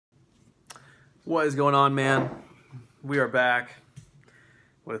What is going on, man? We are back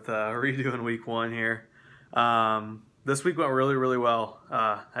with redoing week one here. This week went really well.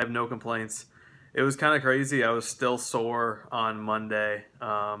 I have no complaints. It was kind of crazy. I was still sore on Monday.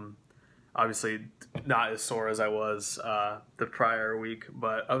 Obviously not as sore as I was the prior week,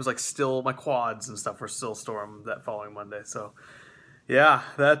 but I was like still, my quads and stuff were still sore that following Monday. So yeah,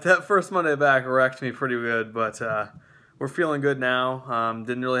 that first Monday back wrecked me pretty good, but we're feeling good now.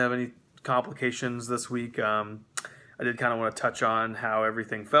 Didn't really have any complications this week. I did kind of want to touch on how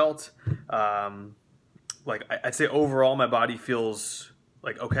everything felt. Like I'd say overall my body feels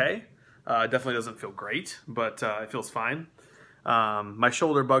like okay. Definitely doesn't feel great, but it feels fine. My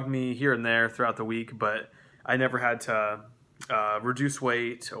shoulder bugged me here and there throughout the week, but I never had to reduce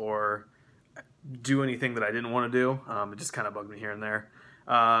weight or do anything that I didn't want to do. It just kind of bugged me here and there.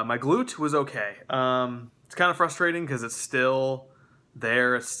 My glute was okay. It's kind of frustrating because it's still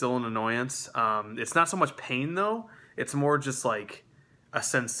there. It's still an annoyance. It's not so much pain though. It's more just like a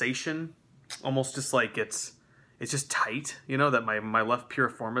sensation, almost just like it's just tight. You know, that my left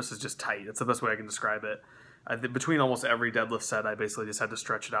piriformis is just tight. That's the best way I can describe it. Between almost every deadlift set, I basically just had to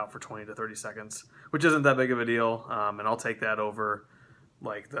stretch it out for 20 to 30 seconds, which isn't that big of a deal. And I'll take that over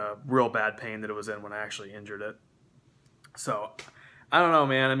like the real bad pain that it was in when I actually injured it. So I don't know,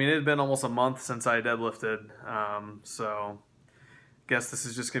 man. I mean, it had been almost a month since I deadlifted. So guess this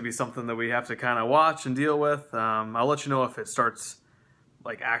is just going to be something that we have to kind of watch and deal with. I'll let you know if it starts,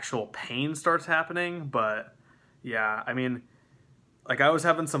 like actual pain starts happening. But yeah, I mean, like I was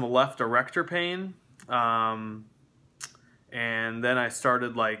having some left erector pain. And then I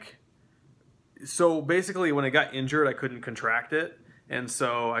started like, so basically when I got injured, I couldn't contract it. And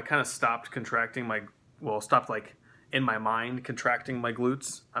so I kind of stopped contracting stopped like in my mind contracting my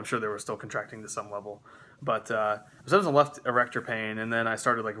glutes. I'm sure they were still contracting to some level, but I was having some left erector pain, and then I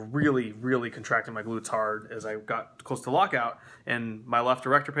started like really contracting my glutes hard as I got close to lockout, and my left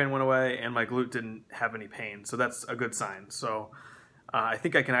erector pain went away and my glute didn't have any pain. So that's a good sign. So I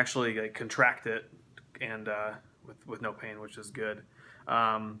think I can actually like contract it and with no pain, which is good.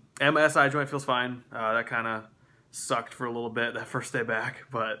 And my SI joint feels fine. That kind of sucked for a little bit that first day back,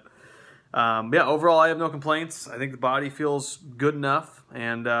 but yeah, overall I have no complaints. I think the body feels good enough,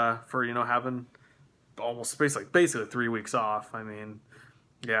 and for having almost basically 3 weeks off, I mean,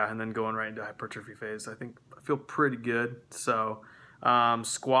 yeah, and then going right into hypertrophy phase, I think I feel pretty good. So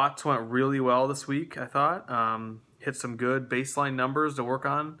squats went really well this week, I thought. Hit some good baseline numbers to work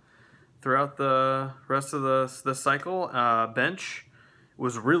on throughout the rest of the cycle. Bench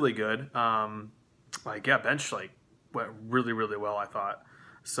was really good. Bench went really well, I thought.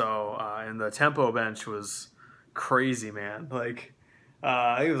 So and the tempo bench was crazy, man. Like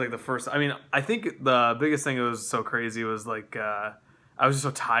I think it was like the first. I mean, I think the biggest thing that was so crazy was like I was just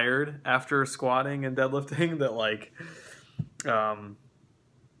so tired after squatting and deadlifting that like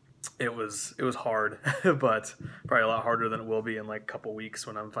it was hard, but probably a lot harder than it will be in like a couple weeks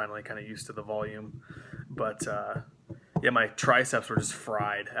when I'm finally kind of used to the volume. But yeah, my triceps were just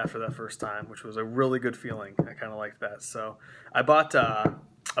fried after that first time, which was a really good feeling. I kind of liked that. So I bought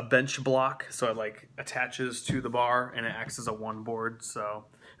a bench block, so it like attaches to the bar and it acts as a one board. So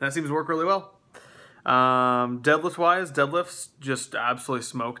and that seems to work really well. Deadlifts just absolutely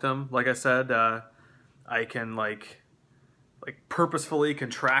smoked them. Like I said, I can like purposefully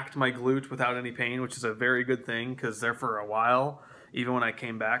contract my glute without any pain, which is a very good thing, because there for a while, even when I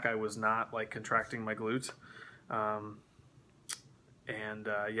came back, I was not like contracting my glute.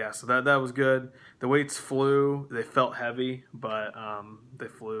 Yeah, so that was good. The weights flew. They felt heavy, but they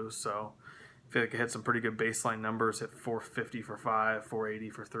flew. So I feel like I hit some pretty good baseline numbers. Hit 450 for 5, 480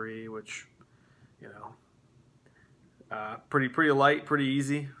 for 3, which pretty light, pretty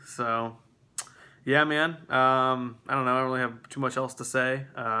easy. So yeah, man. I don't know. I don't really have too much else to say.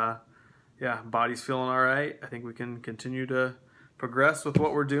 Yeah, body's feeling all right. I think we can continue to progress with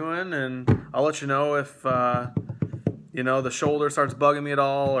what we're doing, and I'll let you know if the shoulder starts bugging me at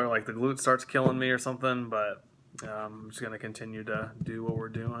all, or like the glute starts killing me or something. But I'm just gonna continue to do what we're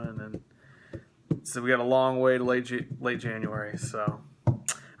doing, and so we got a long way to late January. So, all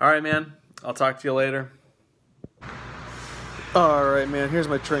right, man. I'll talk to you later. All right, man. Here's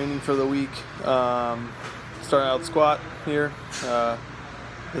my training for the week. Starting out with squat here.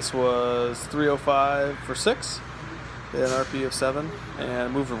 This was 305 for 6, an RP of 7,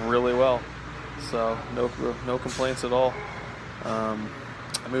 and moved really well. So no complaints at all. I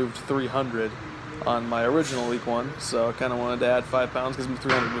moved 300 on my original week one, so I kind of wanted to add 5 pounds because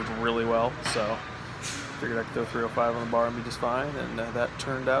 300 moved really well. So figured I could throw 305 on the bar and be just fine, and that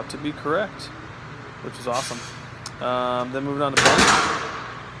turned out to be correct, which is awesome. Then moving on to bench.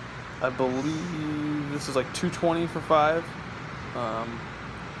 I believe this is like 220 for 5,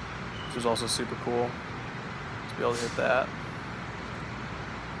 which is also super cool to be able to hit that.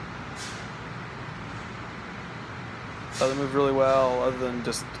 So they moved really well, other than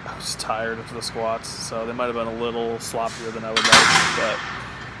just I was just tired after the squats, so they might have been a little sloppier than I would like, but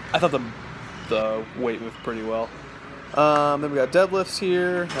I thought the weight moved pretty well. Then we got deadlifts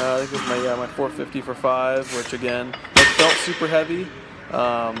here. I think this is my 450 for 5, which again, it felt super heavy,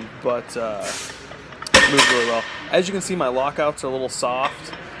 but moved really well. As you can see, my lockouts are a little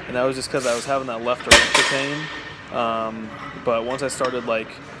soft, and that was just because I was having that left erector pain. But once I started like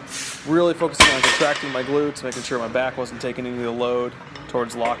really focusing on contracting my glutes, making sure my back wasn't taking any of the load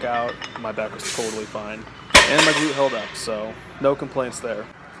towards lockout, my back was totally fine, and my glute held up, so no complaints there.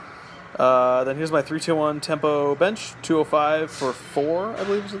 Then here's my 3-2-1 tempo bench, 205 for 4, I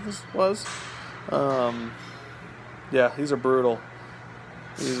believe is what this was. Yeah, these are brutal.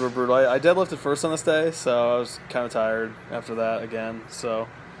 These were brutal. I deadlifted first on this day, so I was kind of tired after that again. So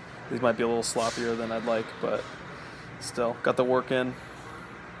these might be a little sloppier than I'd like, but still got the work in.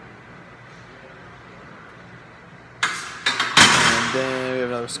 And then we have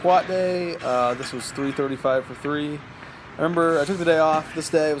another squat day. This was 335 for 3. I remember I took the day off this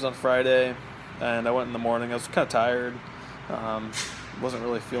day. It was on Friday, and I went in the morning. I was kind of tired. Wasn't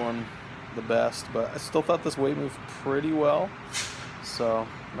really feeling the best, but I still thought this weight moved pretty well, so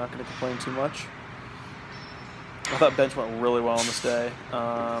I'm not going to complain too much. I thought bench went really well on this day.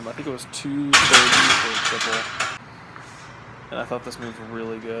 I think it was 230 for a triple, and I thought this moved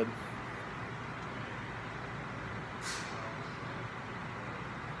really good.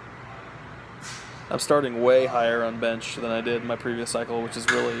 I'm starting way higher on bench than I did in my previous cycle, which is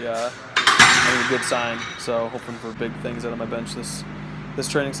really a good sign. So hoping for big things out of my bench this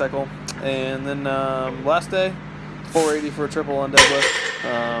training cycle. And then last day, 480 for a triple on deadlift.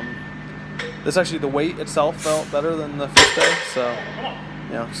 This actually, the weight itself felt better than the first day, so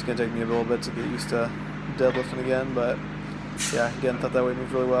it's gonna take me a little bit to get used to deadlifting again. But yeah, again, thought that weight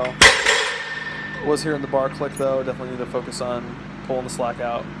moved really well. Was here in the bar click though. Definitely need to focus on pulling the slack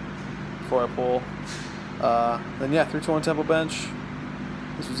out before I pull. Then yeah, 3-2-1 tempo bench.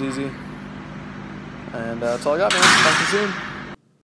 This was easy. And that's all I got, man. Talk to you soon.